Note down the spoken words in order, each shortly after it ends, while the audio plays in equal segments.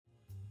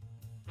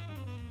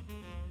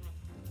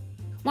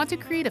Want to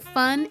create a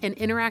fun and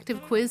interactive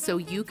quiz so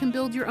you can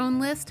build your own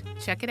list?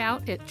 Check it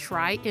out at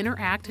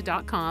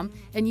tryinteract.com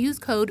and use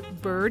code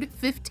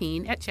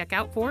BIRD15 at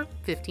checkout for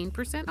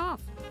 15%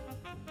 off.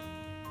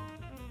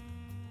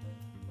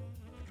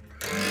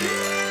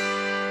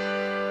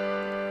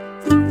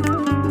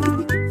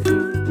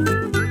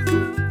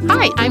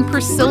 Hi, I'm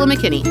Priscilla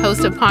McKinney,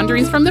 host of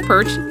Ponderings from the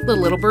Perch, the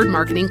Little Bird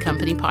Marketing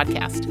Company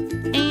podcast.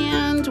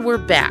 And we're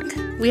back.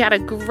 We had a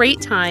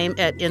great time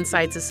at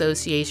Insights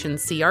Association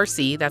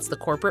CRC, that's the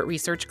Corporate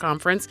Research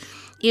Conference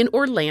in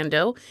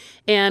Orlando,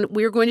 and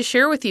we're going to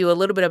share with you a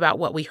little bit about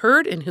what we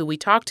heard and who we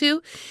talked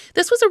to.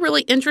 This was a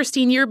really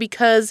interesting year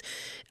because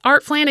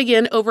Art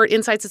Flanagan over at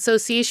Insights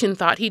Association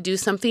thought he'd do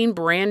something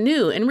brand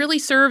new and really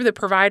serve the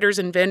providers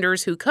and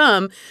vendors who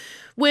come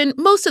when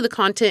most of the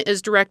content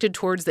is directed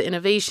towards the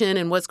innovation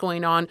and what's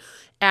going on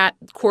at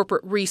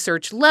corporate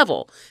research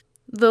level.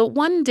 The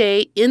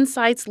one-day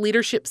Insights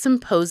Leadership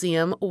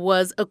Symposium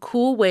was a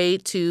cool way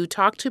to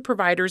talk to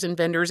providers and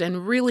vendors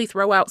and really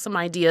throw out some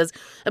ideas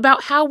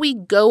about how we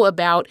go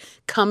about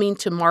coming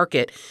to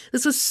market.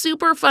 This was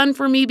super fun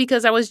for me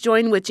because I was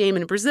joined with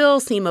Jamin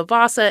Brazil, Seema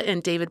Vasa,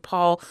 and David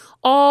Paul,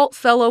 all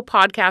fellow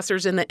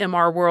podcasters in the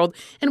MR world,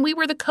 and we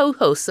were the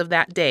co-hosts of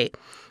that day.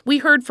 We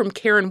heard from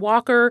Karen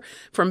Walker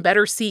from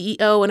Better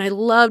CEO, and I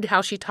loved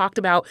how she talked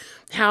about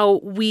how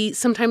we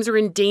sometimes are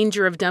in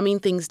danger of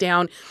dumbing things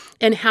down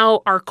and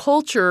how our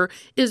culture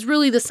is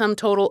really the sum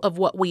total of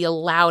what we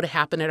allow to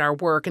happen at our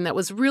work. And that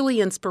was really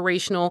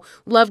inspirational.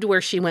 Loved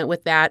where she went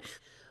with that.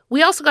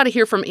 We also got to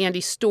hear from Andy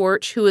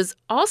Storch, who is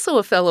also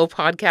a fellow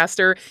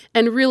podcaster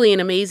and really an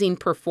amazing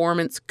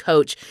performance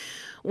coach.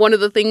 One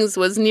of the things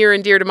was near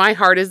and dear to my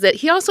heart is that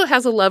he also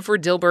has a love for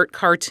Dilbert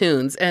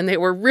cartoons, and they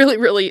were really,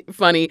 really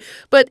funny.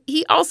 But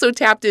he also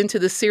tapped into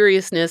the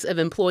seriousness of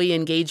employee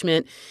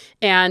engagement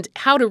and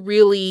how to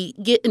really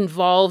get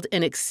involved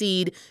and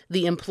exceed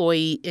the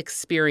employee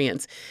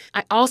experience.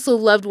 I also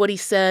loved what he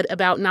said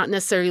about not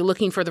necessarily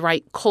looking for the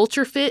right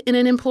culture fit in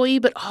an employee,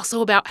 but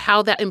also about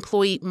how that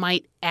employee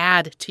might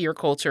add to your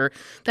culture.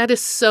 That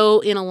is so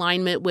in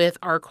alignment with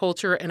our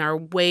culture and our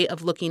way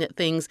of looking at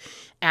things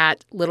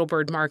at Little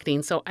Bird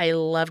Marketing. So I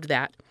loved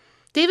that.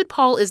 David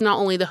Paul is not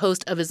only the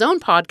host of his own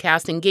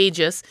podcast, Engage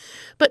Us,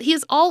 but he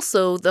is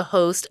also the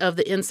host of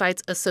the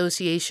Insights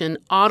Association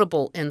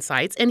Audible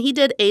Insights, and he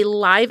did a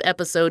live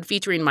episode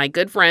featuring my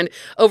good friend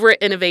over at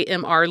Innovate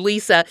MR,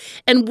 Lisa,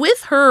 and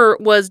with her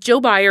was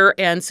Joe Beyer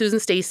and Susan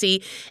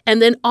Stacy,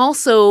 and then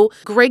also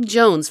Greg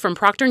Jones from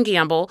Procter &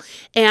 Gamble,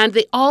 and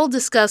they all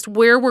discussed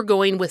where we're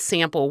going with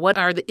sample, what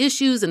are the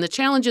issues and the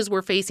challenges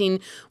we're facing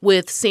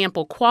with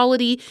sample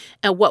quality,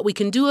 and what we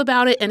can do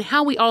about it, and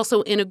how we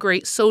also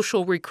integrate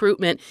social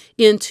recruitment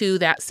into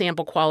that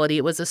sample quality.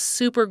 It was a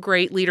super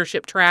great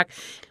leadership track.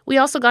 We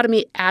also got to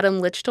meet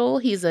Adam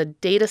Lichtel. He's a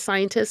data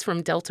scientist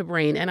from Delta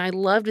Brain, and I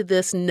loved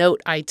this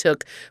note I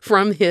took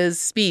from his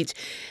speech.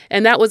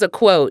 And that was a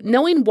quote: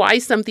 "Knowing why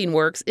something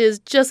works is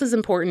just as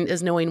important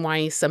as knowing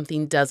why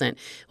something doesn't."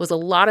 It was a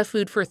lot of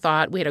food for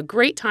thought. We had a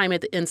great time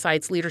at the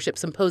Insights Leadership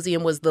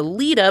Symposium, was the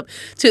lead up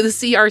to the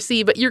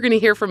CRC, but you're going to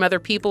hear from other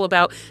people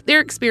about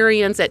their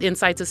experience at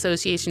Insights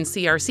Association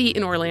CRC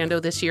in Orlando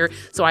this year,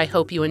 so I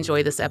hope you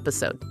enjoy this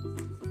episode.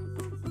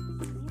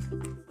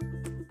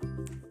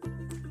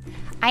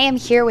 I am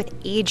here with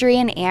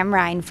Adrienne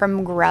Amrine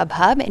from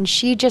Grubhub, and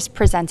she just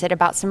presented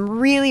about some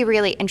really,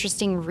 really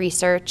interesting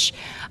research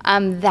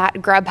that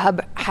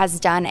Grubhub has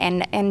done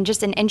and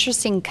just an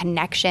interesting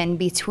connection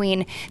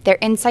between their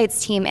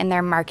insights team and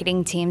their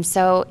marketing team.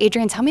 So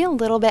Adrienne, tell me a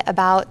little bit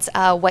about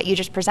what you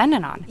just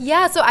presented on.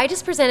 Yeah, so I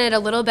just presented a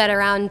little bit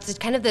around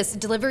kind of this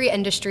delivery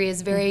industry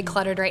is very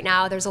cluttered right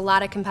now. There's a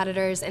lot of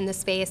competitors in the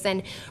space,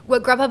 and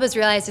what Grubhub has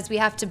realized is we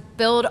have to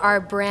build our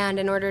brand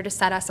in order to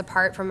set us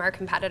apart from our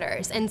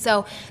competitors. And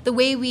so the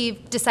way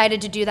we've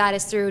decided to do that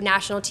is through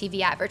national TV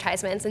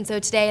advertisements. And so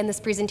today in this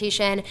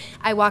presentation,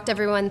 I walked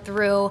everyone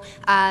through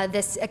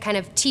this kind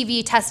of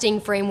TV testing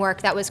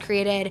framework that was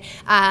created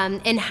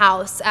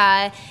in-house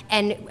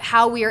and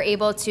how we are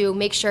able to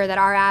make sure that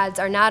our ads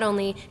are not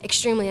only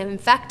extremely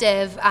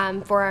effective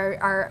for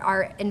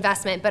our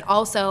investment, but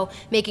also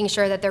making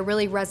sure that they're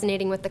really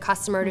resonating with the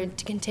customer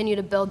to continue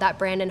to build that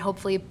brand and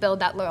hopefully build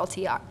that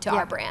loyalty to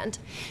our brand.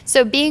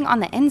 So being on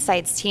the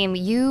insights team,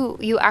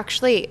 you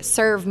actually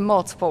serve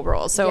multiple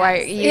roles. So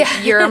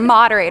Yes. you're a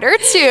moderator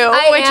too,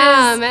 which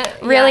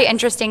is really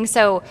interesting.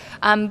 So,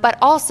 but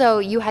also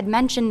you had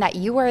mentioned that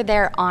you are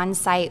there on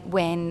site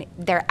when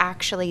they're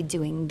actually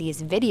doing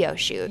these video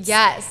shoots.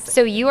 Yes.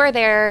 So you are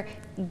there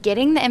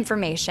getting the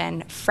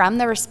information from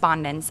the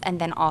respondents and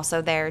then also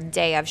their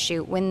day of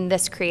shoot when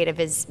this creative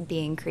is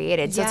being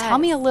created. So tell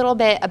me a little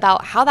bit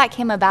about how that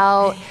came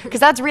about, because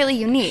that's really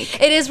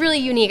unique. It is really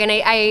unique, and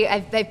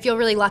I feel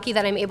really lucky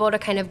that I'm able to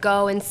kind of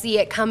go and see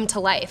it come to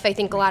life. I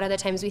think a lot of the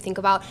times we think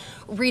about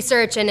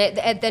research and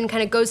it then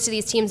kind of goes to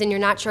these teams and you're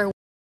not sure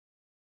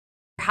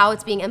how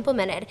it's being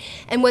implemented.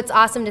 And what's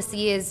awesome to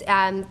see is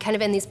kind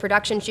of in these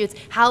production shoots,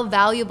 how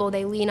valuable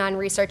they lean on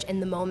research in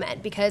the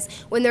moment. Because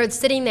when they're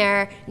sitting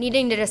there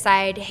needing to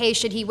decide, hey,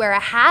 should he wear a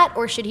hat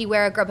or should he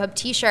wear a Grubhub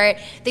t-shirt,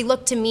 they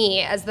look to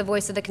me as the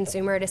voice of the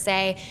consumer to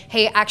say,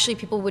 hey, actually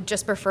people would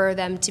just prefer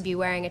them to be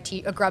wearing a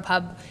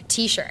Grubhub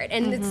t-shirt.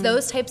 And it's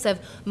those types of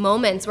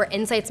moments where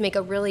insights make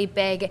a really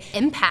big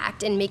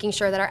impact in making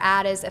sure that our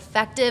ad is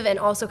effective and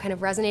also kind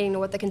of resonating to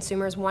what the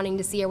consumer is wanting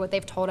to see or what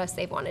they've told us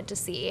they've wanted to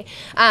see.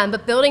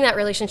 But building that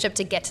relationship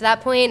to get to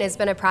that point has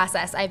been a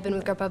process. I've been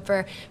with Grubhub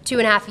for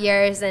 2.5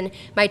 years, and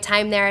my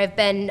time there, I've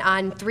been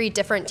on 3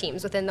 different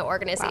teams within the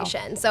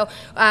organization. Wow.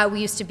 So we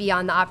used to be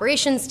on the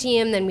operations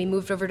team, then we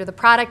moved over to the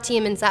product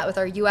team and sat with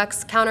our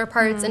UX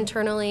counterparts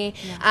internally,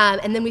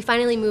 and then we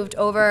finally moved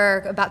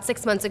over about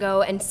 6 months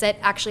ago and sit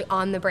actually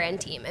on the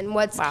brand team. And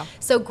what's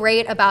so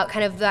great about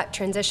kind of that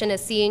transition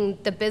is seeing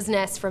the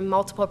business from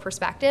multiple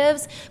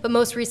perspectives, but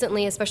most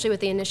recently, especially with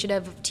the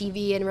initiative of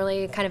TV and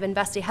really kind of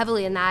investing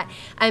heavily in that,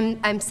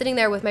 I'm sitting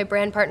there with my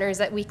brand partners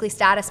at weekly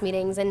status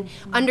meetings and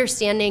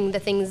understanding the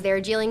things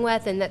they're dealing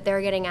with and that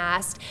they're getting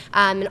asked.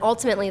 And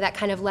ultimately, that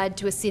kind of led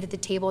to a seat at the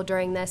table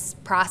during this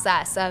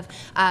process of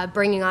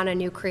bringing on a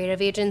new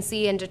creative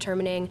agency and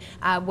determining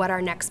what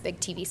our next big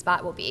TV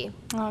spot will be.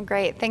 Oh,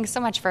 great. Thanks so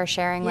much for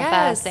sharing with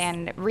us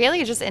and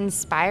really just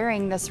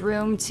inspiring this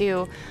room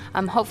to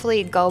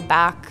hopefully go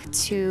back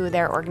to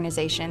their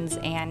organizations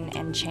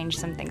and change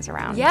some things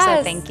around. Yes.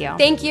 So thank you.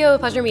 Thank you.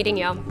 Pleasure meeting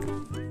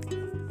you.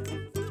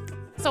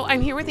 So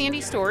I'm here with Andy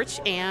Storch,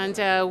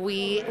 and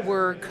we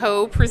were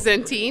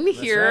co-presenting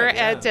here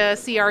at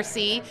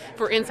CRC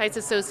for Insights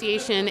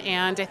Association,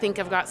 and I think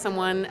I've got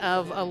someone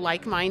of a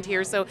like mind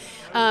here. So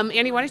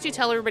Andy, why don't you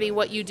tell everybody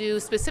what you do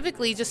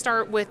specifically? Just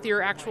start with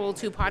your actual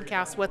 2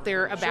 podcasts, what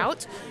they're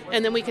about,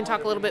 and then we can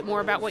talk a little bit more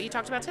about what you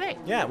talked about today.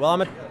 Yeah, well,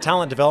 I'm a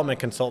talent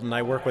development consultant.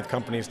 I work with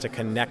companies to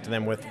connect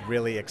them with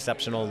really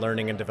exceptional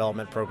learning and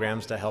development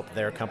programs to help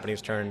their companies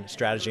turn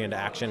strategy into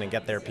action and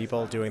get their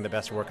people doing the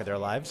best work of their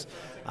lives.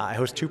 I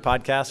host 2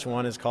 podcasts.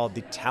 One is called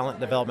the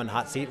Talent Development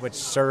Hot Seat, which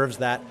serves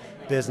that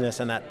business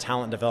and that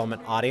talent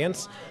development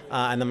audience.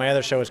 And then my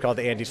other show is called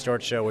the Andy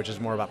Storch Show, which is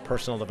more about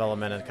personal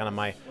development and kind of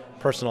my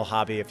personal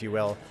hobby, if you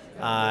will.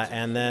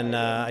 And then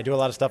I do a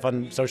lot of stuff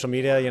on social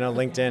media,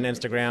 LinkedIn,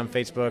 Instagram,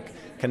 Facebook,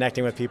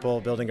 connecting with people,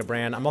 building a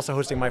brand. I'm also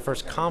hosting my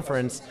first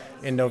conference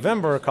in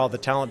November called the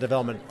Talent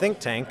Development Think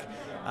Tank,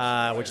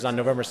 which is on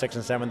November 6th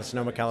and 7th in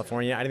Sonoma,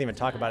 California. I didn't even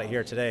talk about it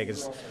here today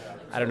because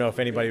I don't know if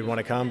anybody would want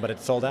to come, but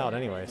it's sold out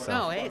anyway. So.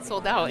 Oh, hey, it's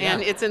sold out,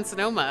 and it's in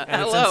Sonoma.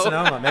 And Hello. It's in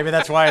Sonoma. Maybe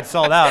that's why it's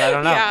sold out. I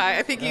don't know. Yeah,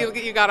 I think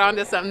you got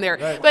onto something there.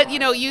 Right. But,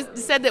 you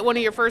said that one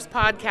of your first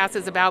podcasts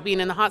is about being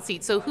in the hot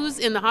seat. So who's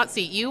in the hot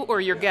seat, you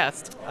or your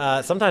guest?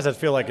 Sometimes I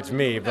feel like it's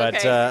me,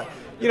 but... Okay.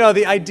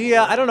 The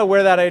idea, I don't know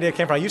where that idea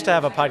came from. I used to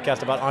have a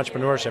podcast about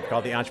entrepreneurship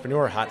called the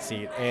Entrepreneur Hot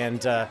Seat,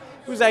 and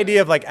it was the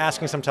idea of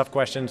asking some tough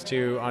questions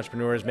to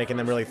entrepreneurs, making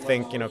them really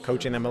think,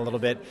 coaching them a little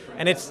bit,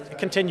 and it's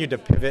continued to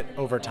pivot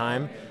over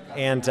time,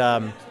 and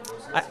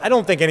I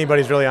don't think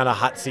anybody's really on a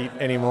hot seat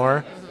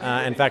anymore.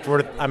 In fact,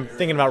 I'm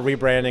thinking about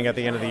rebranding at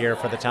the end of the year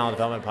for the Talent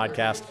Development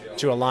Podcast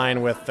to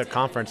align with the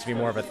conference to be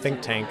more of a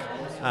think tank,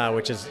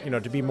 which is,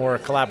 to be more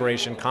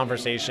collaboration,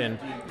 conversation,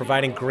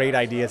 providing great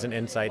ideas and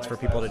insights for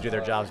people to do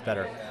their jobs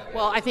better.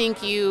 Well, I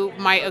think you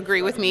might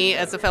agree with me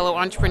as a fellow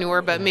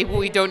entrepreneur, but maybe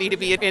we don't need to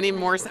be in any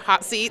more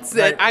hot seats.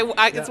 That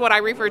It's what I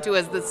refer to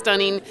as the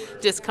stunning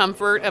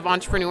discomfort of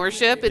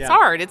entrepreneurship. It's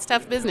hard. It's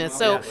tough business.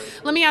 So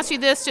let me ask you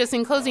this, just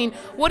in closing,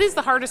 what is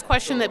the hardest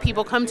question that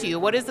people come to you?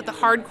 What is the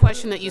hard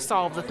question that you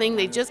solve, the thing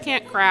they just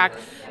can't crack,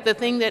 the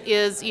thing that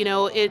is,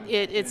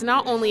 it's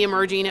not only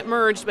emerging, it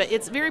merged, but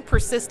it's a very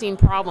persisting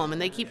problem,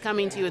 and they keep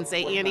coming to you and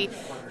say, Andy,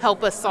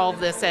 help us solve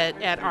this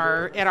at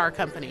our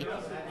company.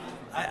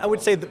 I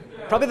would say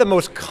probably the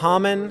most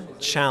common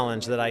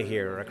challenge that I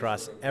hear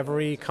across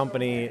every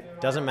company,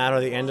 doesn't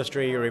matter the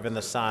industry or even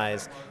the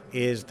size,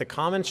 is the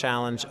common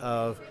challenge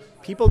of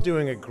people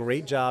doing a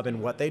great job in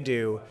what they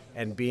do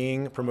and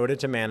being promoted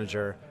to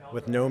manager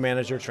with no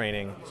manager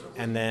training,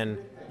 and then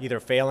either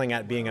failing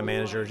at being a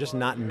manager, just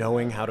not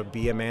knowing how to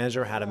be a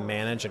manager, how to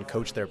manage and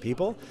coach their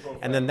people,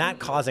 and then that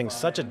causing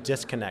such a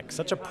disconnect,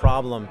 such a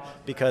problem,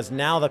 because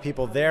now the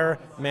people they're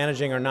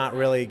managing are not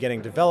really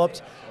getting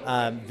developed.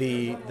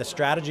 The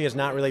strategy is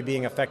not really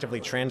being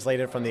effectively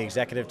translated from the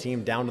executive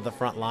team down to the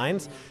front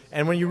lines.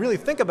 And when you really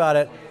think about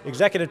it,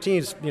 executive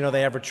teams,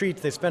 they have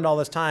retreats, they spend all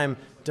this time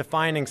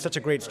defining such a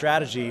great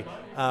strategy,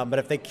 but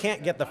if they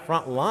can't get the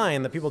front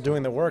line, the people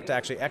doing the work to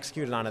actually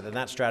execute on it, then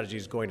that strategy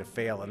is going to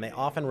fail. And they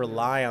often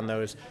rely on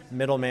those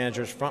middle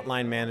managers,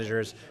 frontline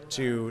managers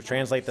to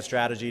translate the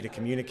strategy, to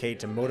communicate,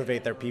 to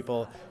motivate their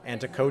people,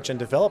 and to coach and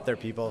develop their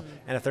people.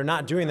 And if they're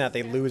not doing that,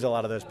 they lose a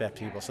lot of those best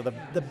people. So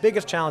the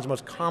biggest challenge,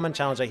 most common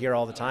challenge I hear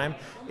all the time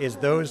is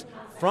those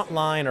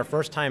frontline or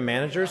first-time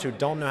managers who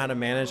don't know how to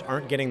manage,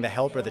 aren't getting the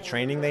help or the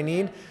training they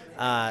need.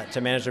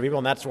 to manage their people,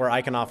 and that's where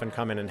I can often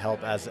come in and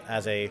help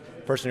as a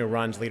person who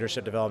runs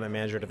leadership development,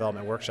 manager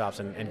development workshops,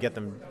 and get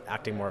them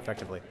acting more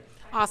effectively.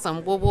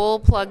 Awesome. Well, we'll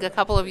plug a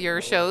couple of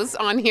your shows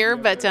on here,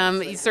 but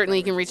you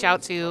certainly can reach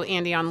out to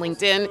Andy on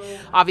LinkedIn.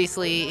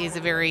 Obviously, he's a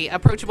very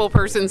approachable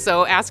person,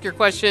 so ask your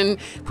question,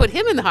 put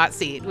him in the hot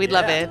seat. We'd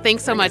love it.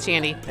 Thanks so much,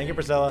 Andy. Thank you,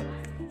 Priscilla.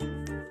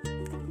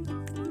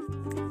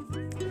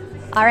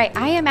 All right,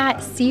 I am at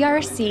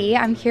CRC.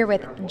 I'm here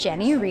with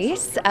Jenny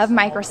Reese of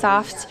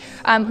Microsoft,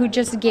 who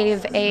just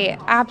gave a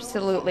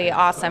absolutely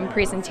awesome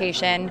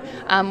presentation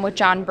with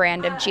John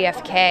Brand of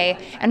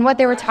GfK. And what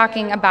they were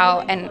talking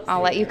about, and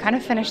I'll let you kind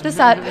of finish this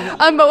up,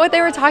 but what they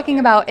were talking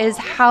about is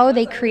how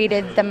they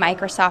created the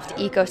Microsoft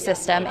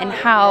ecosystem and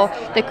how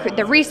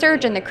the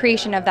research and the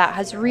creation of that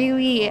has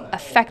really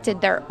affected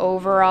their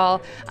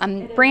overall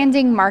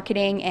branding,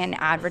 marketing, and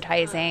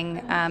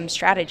advertising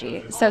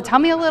strategy. So tell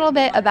me a little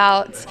bit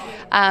about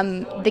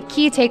the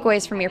key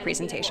takeaways from your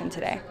presentation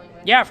today.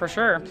 Yeah, for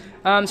sure.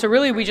 So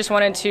really, we just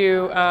wanted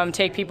to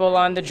take people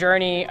on the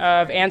journey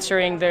of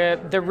answering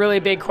the really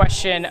big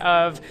question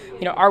of,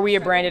 are we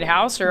a branded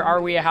house or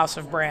are we a house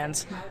of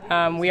brands?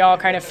 We all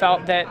kind of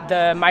felt that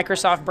the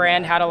Microsoft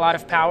brand had a lot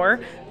of power,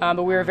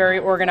 but we were very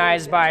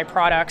organized by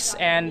products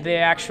and the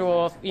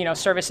actual,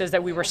 services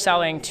that we were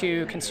selling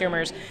to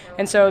consumers.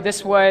 And so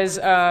this was,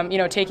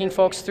 taking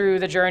folks through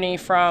the journey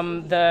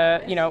from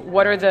the,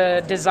 what are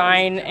the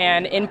design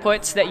and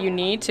inputs that you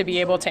need to be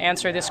able to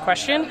answer this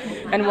question,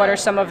 and what are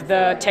some of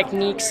the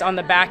techniques on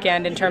the back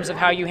end in terms of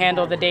how you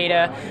handle the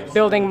data,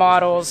 building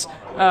models,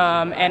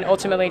 and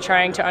ultimately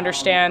trying to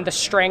understand the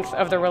strength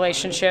of the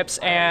relationships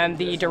and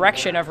the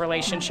direction of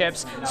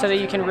relationships so that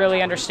you can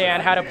really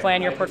understand how to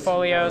plan your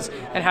portfolios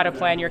and how to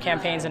plan your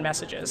campaigns and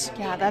messages.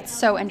 Yeah, that's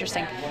so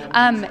interesting.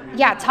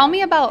 Tell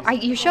me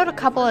about, you showed a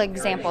couple of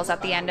examples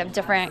at the end of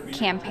different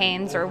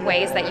campaigns or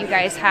ways that you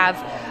guys have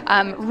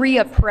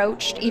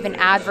reapproached even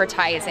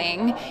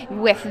advertising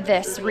with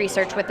this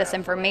research, with this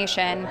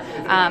information.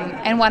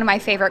 And one of my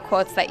favorite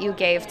quotes that you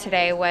gave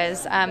today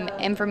was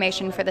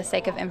information for the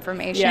sake of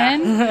information. Yeah.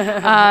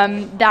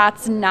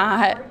 That's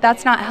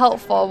not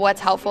helpful.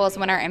 What's helpful is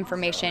when our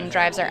information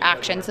drives our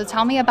action. So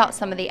tell me about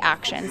some of the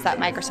actions that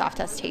Microsoft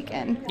has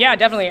taken. Yeah,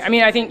 definitely. I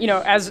mean, I think,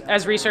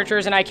 as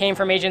researchers, and I came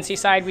from agency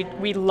side,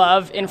 we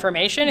love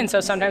information, and so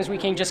sometimes we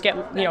can just get,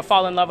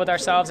 fall in love with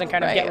ourselves and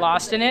kind of get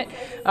lost in it.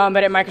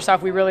 But at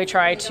Microsoft, we really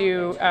try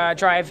to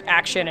drive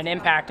action and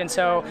impact. And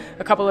so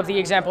a couple of the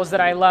examples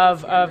that I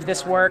love of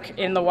this work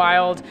in the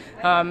wild,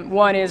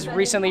 one is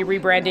recently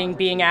rebranding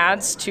Bing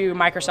Ads to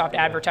Microsoft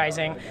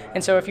Advertising.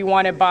 And so if you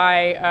want to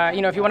buy,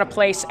 if you want to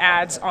place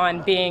ads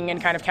on Bing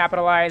and kind of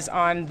capitalize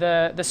on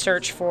the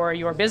search for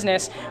your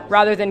business,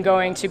 rather than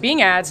going to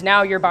Bing Ads,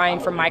 now you're buying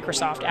from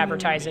Microsoft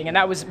Advertising. And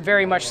that was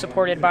very much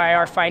supported by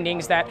our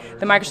findings that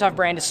the Microsoft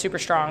brand is super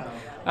strong.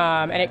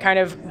 And it kind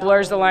of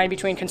blurs the line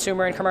between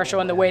consumer and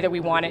commercial in the way that we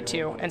want it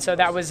to. And so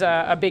that was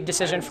a big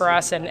decision for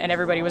us, and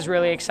everybody was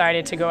really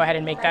excited to go ahead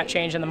and make that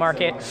change in the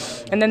market.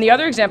 And then the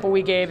other example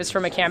we gave is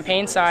from a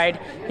campaign side.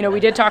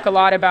 We did talk a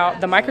lot about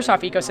the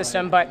Microsoft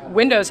ecosystem, but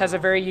Windows has a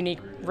very unique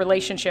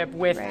relationship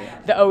with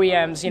the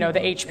OEMs, the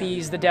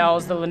HPs, the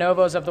Dells, the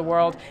Lenovos of the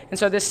world. And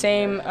so this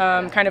same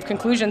kind of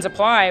conclusions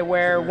apply,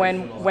 where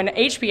when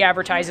HP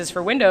advertises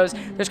for Windows,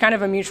 there's kind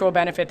of a mutual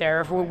benefit there.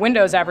 If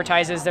Windows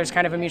advertises, there's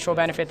kind of a mutual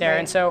benefit there.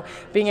 And so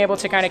being able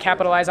to kind of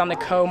capitalize on the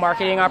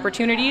co-marketing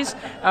opportunities,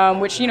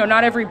 which,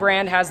 not every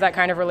brand has that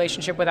kind of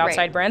relationship with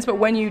outside brands, but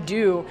when you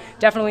do,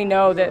 definitely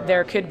know that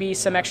there could be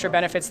some extra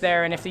benefits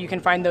there. And if you can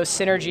find those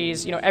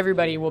synergies,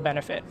 everybody will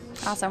benefit.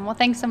 Awesome. Well,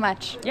 thanks so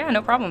much. Yeah,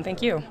 no problem.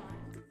 Thank you.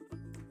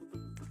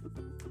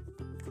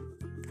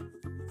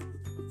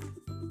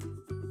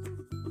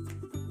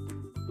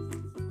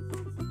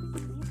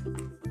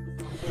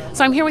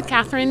 So I'm here with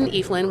Catherine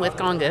Eflin with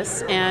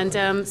Gongus,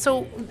 and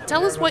so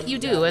tell us what you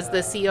do as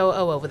the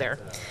COO over there.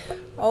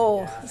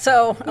 Oh,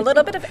 so a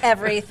little bit of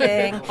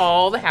everything.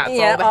 All the hats.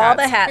 Yeah, all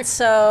the hats.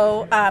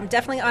 So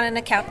definitely on an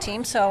account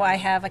team. So I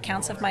have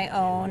accounts of my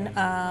own,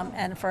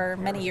 and for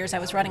many years I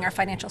was running our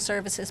financial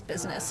services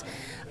business.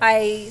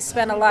 I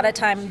spend a lot of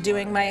time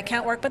doing my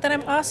account work, but then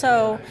I'm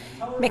also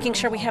making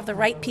sure we have the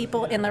right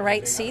people in the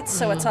right seats.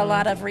 So it's a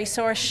lot of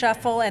resource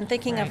shuffle and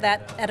thinking of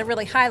that at a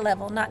really high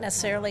level, not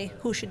necessarily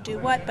who should do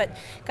what, but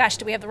gosh,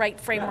 do we have the right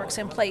frameworks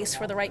in place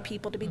for the right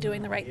people to be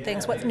doing the right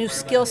things? What new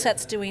skill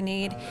sets do we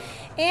need?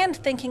 And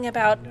thinking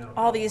about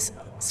all these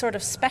sort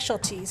of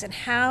specialties and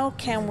how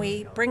can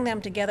we bring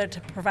them together to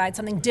provide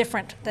something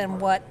different than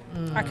what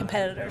our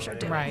competitors are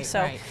doing. Right.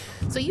 So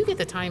you get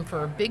the time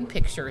for big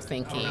picture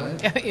thinking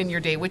in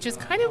your day, which is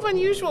kind of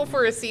unusual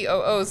for a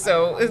COO.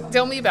 So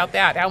tell me about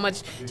that. How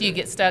much do you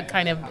get stuck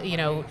kind of,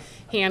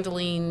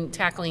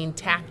 tackling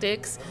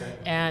tactics,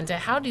 and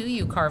how do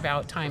you carve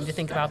out time to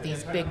think about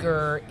these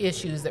bigger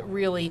issues that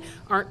really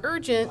aren't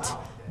urgent,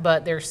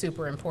 but they're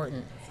super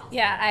important?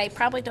 Yeah, I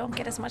probably don't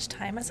get as much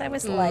time as I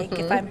was like,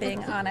 if I'm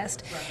being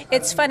honest.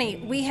 It's funny,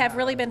 we have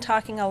really been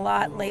talking a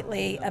lot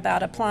lately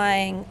about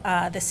applying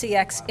the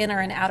CX inner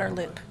and outer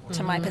loop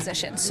to my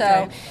position.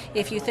 So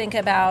if you think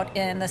about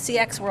in the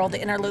CX world,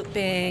 the inner loop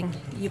being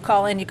you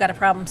call in, you've got a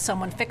problem,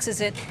 someone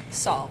fixes it,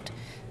 solved.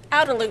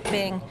 Outer loop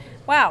being,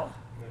 wow,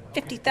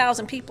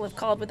 50,000 people have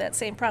called with that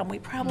same problem. We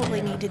probably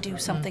need to do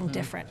something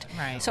different.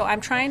 Right. So I'm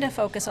trying to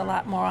focus a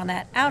lot more on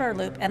that outer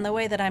loop, and the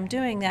way that I'm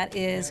doing that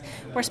is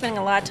we're spending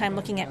a lot of time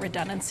looking at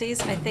redundancies.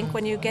 I think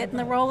when you get in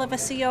the role of a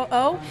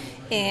COO,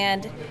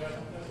 and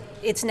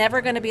it's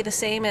never going to be the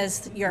same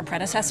as your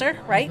predecessor,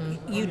 right?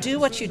 You do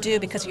what you do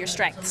because of your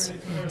strengths.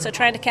 So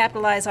trying to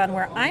capitalize on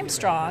where I'm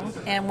strong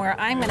and where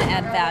I'm going to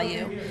add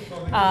value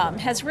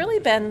has really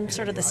been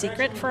sort of the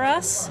secret for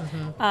us.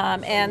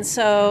 And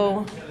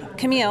so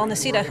Camille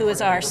Nicita, who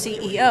is our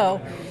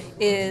CEO,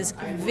 is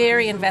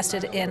very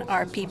invested in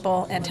our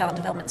people and talent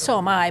development. So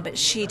am I, but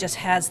she just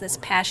has this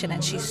passion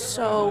and she's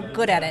so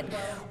good at it.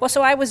 Well,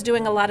 so I was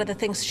doing a lot of the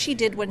things she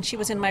did when she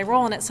was in my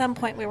role, and at some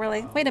point we were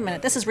like, wait a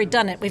minute, this is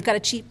redundant. We've got a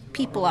chief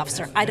people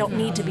officer. I don't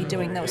need to be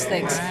doing those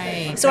things.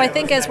 Right. So I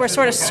think as we're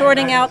sort of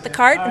sorting out the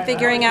cart and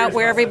figuring out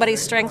where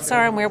everybody's strengths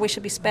are and where we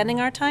should be spending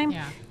our time,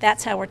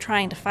 that's how we're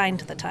trying to find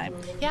the time.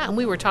 Yeah, and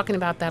we were talking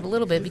about that a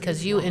little bit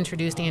because you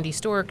introduced Andy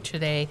Stork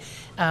today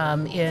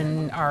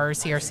in our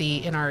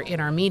CRC in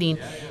our meeting,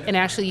 and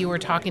actually you were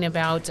talking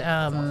about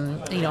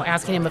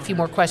asking him a few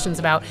more questions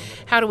about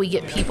how do we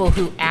get people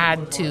who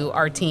add to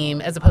our team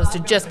as opposed to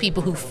just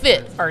people who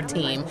fit our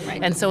team.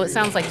 Right. And so it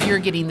sounds like you're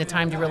getting the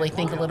time to really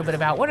think a little bit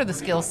about what are the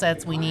skill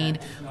sets we need,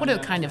 what are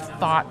the kind of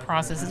thought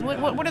processes,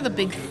 what are the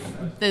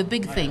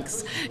big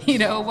thinks,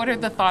 what are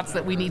the thoughts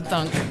that we need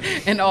thunk,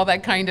 and all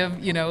that kind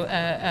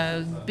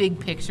of big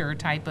picture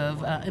type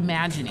of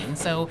imagining.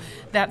 So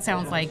that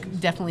sounds like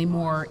definitely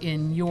more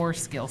in your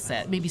skill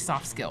set, maybe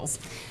soft skills.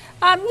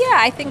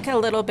 I think a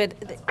little bit,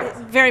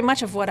 very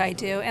much of what I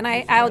do. And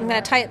I'm going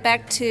to tie it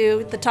back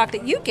to the talk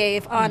that you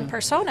gave on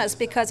personas,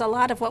 because a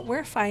lot of what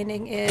we're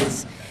finding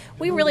is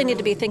we really need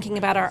to be thinking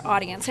about our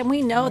audience. And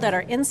we know that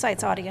our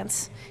insights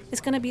audience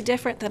is going to be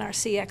different than our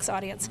CX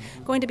audience,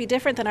 going to be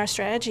different than our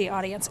strategy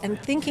audience, and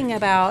thinking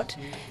about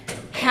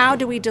how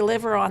do we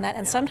deliver on that.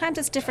 And sometimes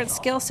it's different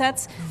skill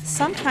sets.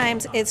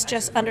 Sometimes it's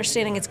just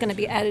understanding it's going to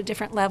be at a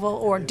different level,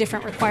 or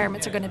different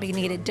requirements are going to be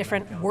needed,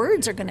 different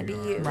words are going to be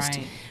used.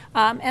 Right.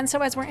 And so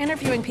as we're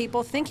interviewing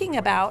people, thinking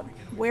about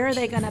where are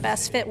they going to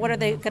best fit, what are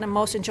they going to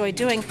most enjoy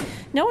doing,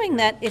 knowing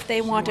that if they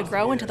want to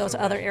grow into those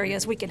other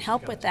areas, we can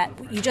help with that.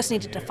 You just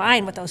need to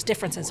define what those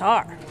differences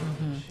are.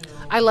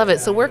 I love it.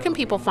 So where can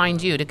people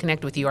find you to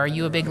connect with you? Are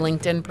you a big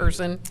LinkedIn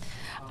person?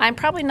 I'm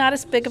probably not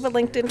as big of a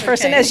LinkedIn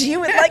person as you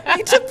would like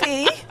me to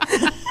be.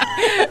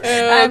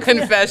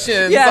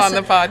 Confessions yes, on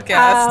the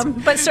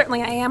podcast. But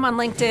certainly I am on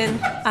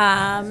LinkedIn,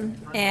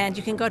 and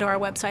you can go to our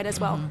website as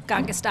well,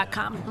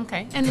 gongas.com.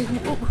 Okay. And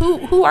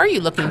who are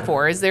you looking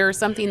for? Is there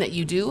something that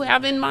you do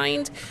have in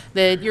mind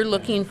that you're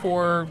looking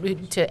for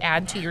to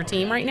add to your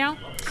team right now?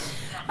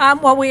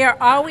 Well, we are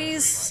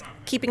always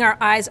keeping our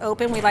eyes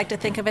open. We like to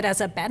think of it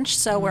as a bench,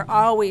 so we're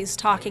always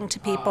talking to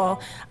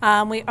people.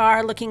 We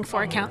are looking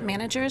for account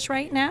managers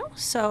right now,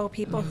 so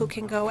people who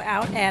can go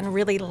out and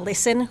really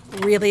listen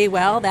really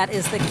well. That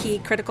is the key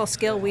critical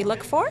skill we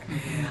look for.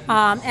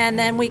 And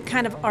then we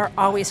kind of are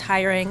always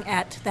hiring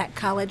at that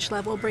college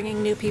level,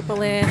 bringing new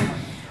people in.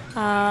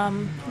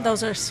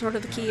 Those are sort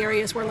of the key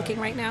areas we're looking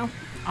right now.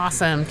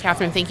 Awesome.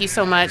 Catherine, thank you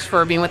so much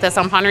for being with us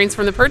on Ponderings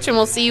from the Perch, and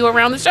we'll see you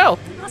around the show.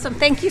 Awesome.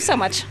 Thank you so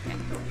much.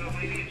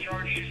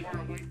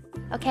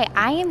 Okay,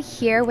 I am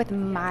here with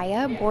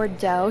Maya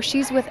Bordeaux.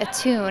 She's with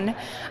Attune,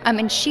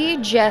 and she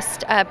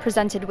just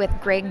presented with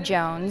Greg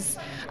Jones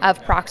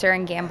of Procter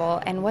 &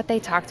 Gamble, and what they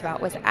talked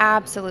about was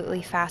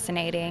absolutely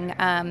fascinating.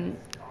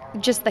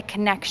 Just the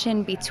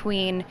connection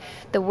between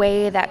the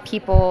way that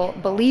people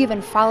believe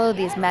and follow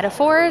these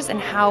metaphors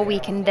and how we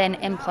can then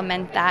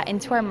implement that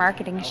into our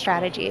marketing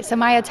strategy. So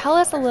Maya, tell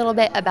us a little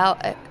bit about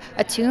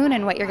Attune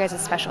and what your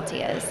guys'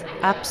 specialty is.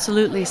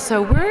 Absolutely.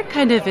 So we're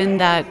kind of in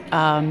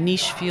that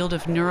niche field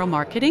of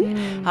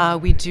neuromarketing.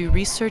 We do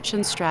research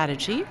and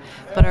strategy,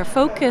 but our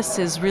focus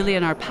is really,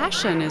 and our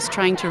passion is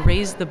trying to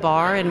raise the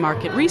bar in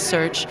market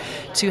research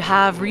to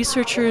have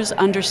researchers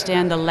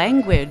understand the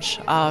language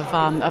of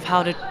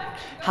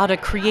how to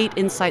create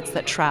insights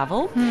that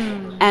travel,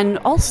 and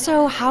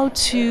also how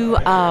to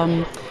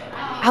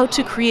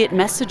create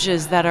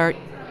messages that are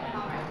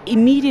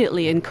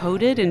immediately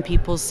encoded in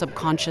people's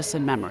subconscious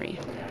and memory.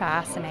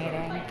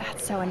 Fascinating.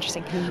 That's so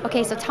interesting.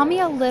 Okay, so tell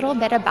me a little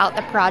bit about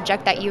the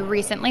project that you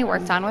recently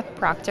worked on with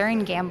Procter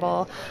 &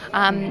 Gamble,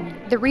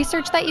 the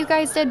research that you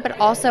guys did, but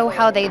also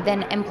how they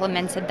then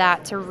implemented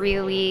that to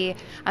really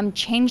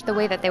change the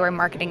way that they were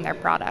marketing their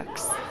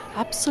products.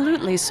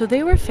 Absolutely. So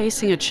they were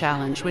facing a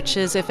challenge, which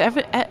is if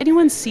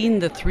anyone's seen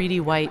the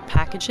 3D white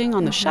packaging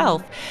on the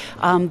shelf,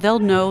 they'll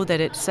know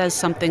that it says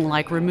something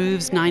like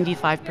removes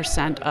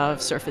 95%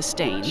 of surface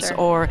stains,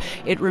 or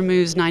it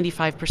removes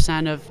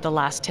 95% of the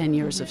last 10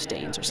 years of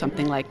stains, or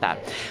something like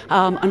that.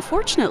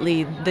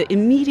 Unfortunately, the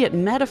immediate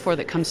metaphor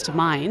that comes to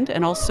mind,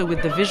 and also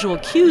with the visual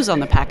cues on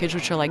the package,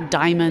 which are like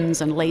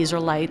diamonds and laser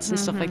lights and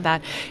stuff like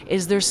that,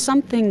 is there's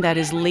something that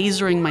is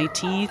lasering my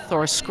teeth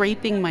or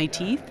scraping my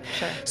teeth.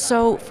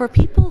 So for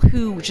people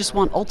who just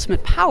want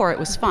ultimate power, it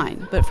was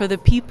fine. But for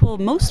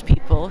most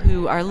people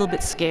who are a little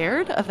bit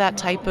scared of that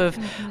type of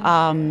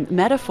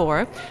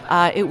metaphor,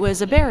 it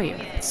was a barrier.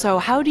 So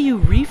how do you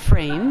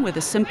reframe with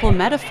a simple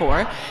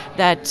metaphor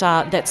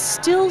that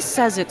still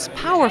says it's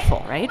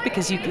powerful, right?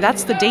 Because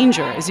that's the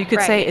danger, is you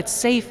could say it's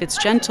safe, it's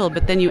gentle,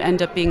 but then you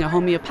end up being a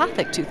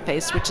homeopathic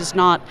toothpaste, which is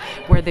not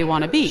where they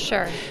want to be.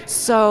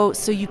 So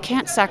you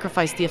can't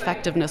sacrifice the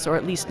effectiveness, or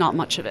at least not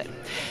much of it.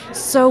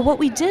 So what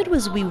we did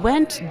was we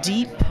went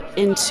deep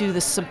into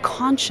the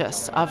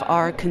subconscious of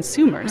our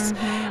consumers,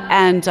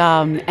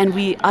 and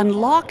we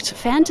unlocked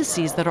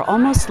fantasies that are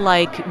almost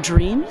like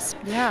dreams,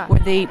 where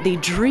they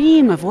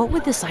dream of what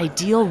would this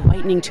ideal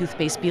whitening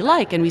toothpaste be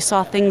like, and we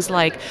saw things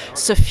like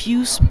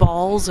suffuse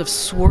balls of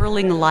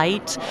swirling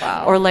light,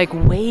 or like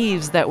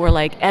waves that were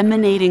like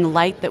emanating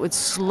light that would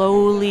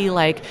slowly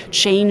like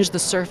change the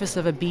surface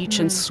of a beach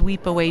and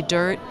sweep away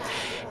dirt.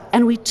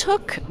 And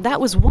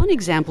that was one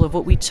example of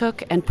what we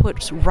took and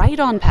put right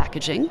on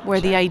packaging, where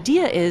the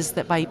idea is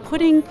that by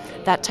putting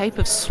that type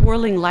of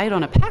swirling light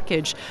on a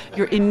package,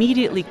 you're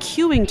immediately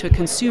cueing to a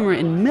consumer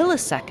in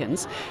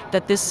milliseconds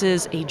that this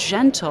is a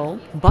gentle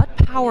but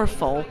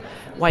powerful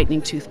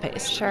whitening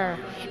toothpaste.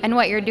 And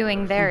what you're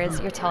doing there is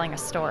you're telling a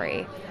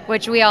story,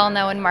 which we all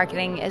know in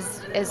marketing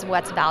is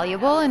what's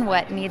valuable and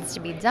what needs to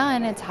be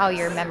done. It's how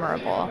you're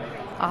memorable.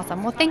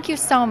 Awesome. Well, thank you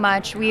so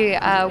much. We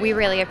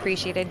really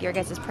appreciated your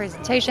guys'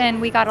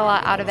 presentation. We got a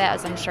lot out of it,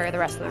 as I'm sure the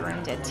rest of the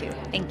room did too.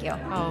 Thank you.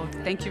 Oh,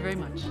 thank you very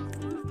much.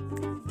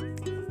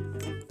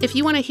 If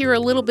you want to hear a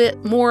little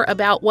bit more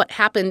about what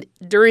happened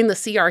during the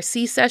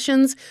CRC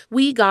sessions,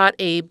 we got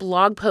a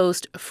blog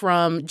post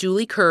from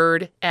Julie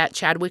Curd at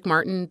Chadwick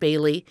Martin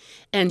Bailey,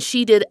 and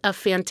she did a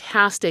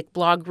fantastic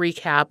blog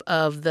recap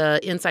of the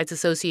Insights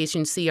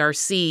Association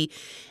CRC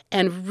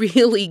and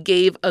really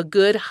gave a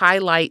good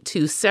highlight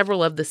to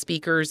several of the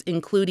speakers,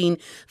 including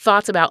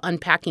thoughts about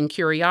unpacking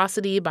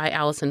curiosity by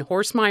Allison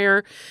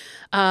Horstmeyer,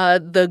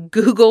 the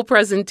Google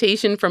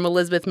presentation from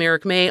Elizabeth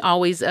Merrick May,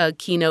 always a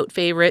keynote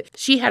favorite.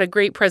 She had a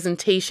great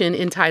presentation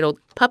entitled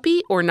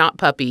Puppy or Not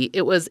Puppy.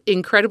 It was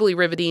incredibly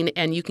riveting,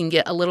 and you can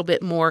get a little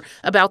bit more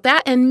about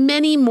that and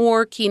many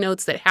more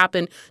keynotes that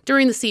happened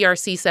during the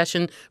CRC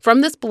session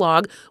from this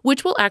blog,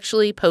 which we'll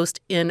actually post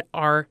in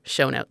our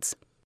show notes.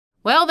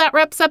 Well, that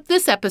wraps up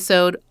this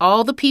episode.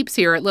 All the peeps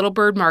here at Little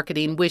Bird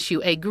Marketing wish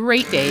you a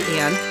great day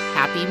and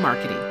happy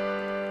marketing.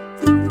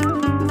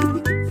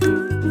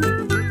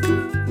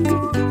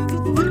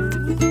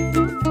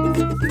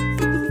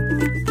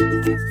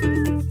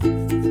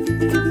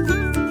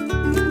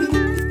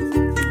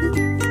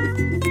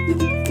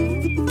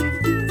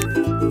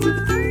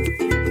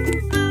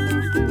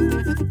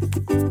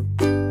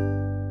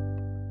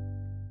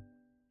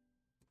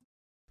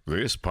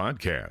 This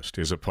podcast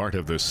is a part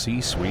of the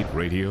C-Suite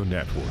Radio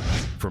Network.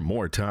 For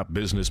more top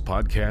business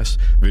podcasts,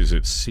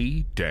 visit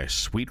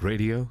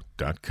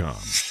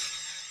c-suiteradio.com.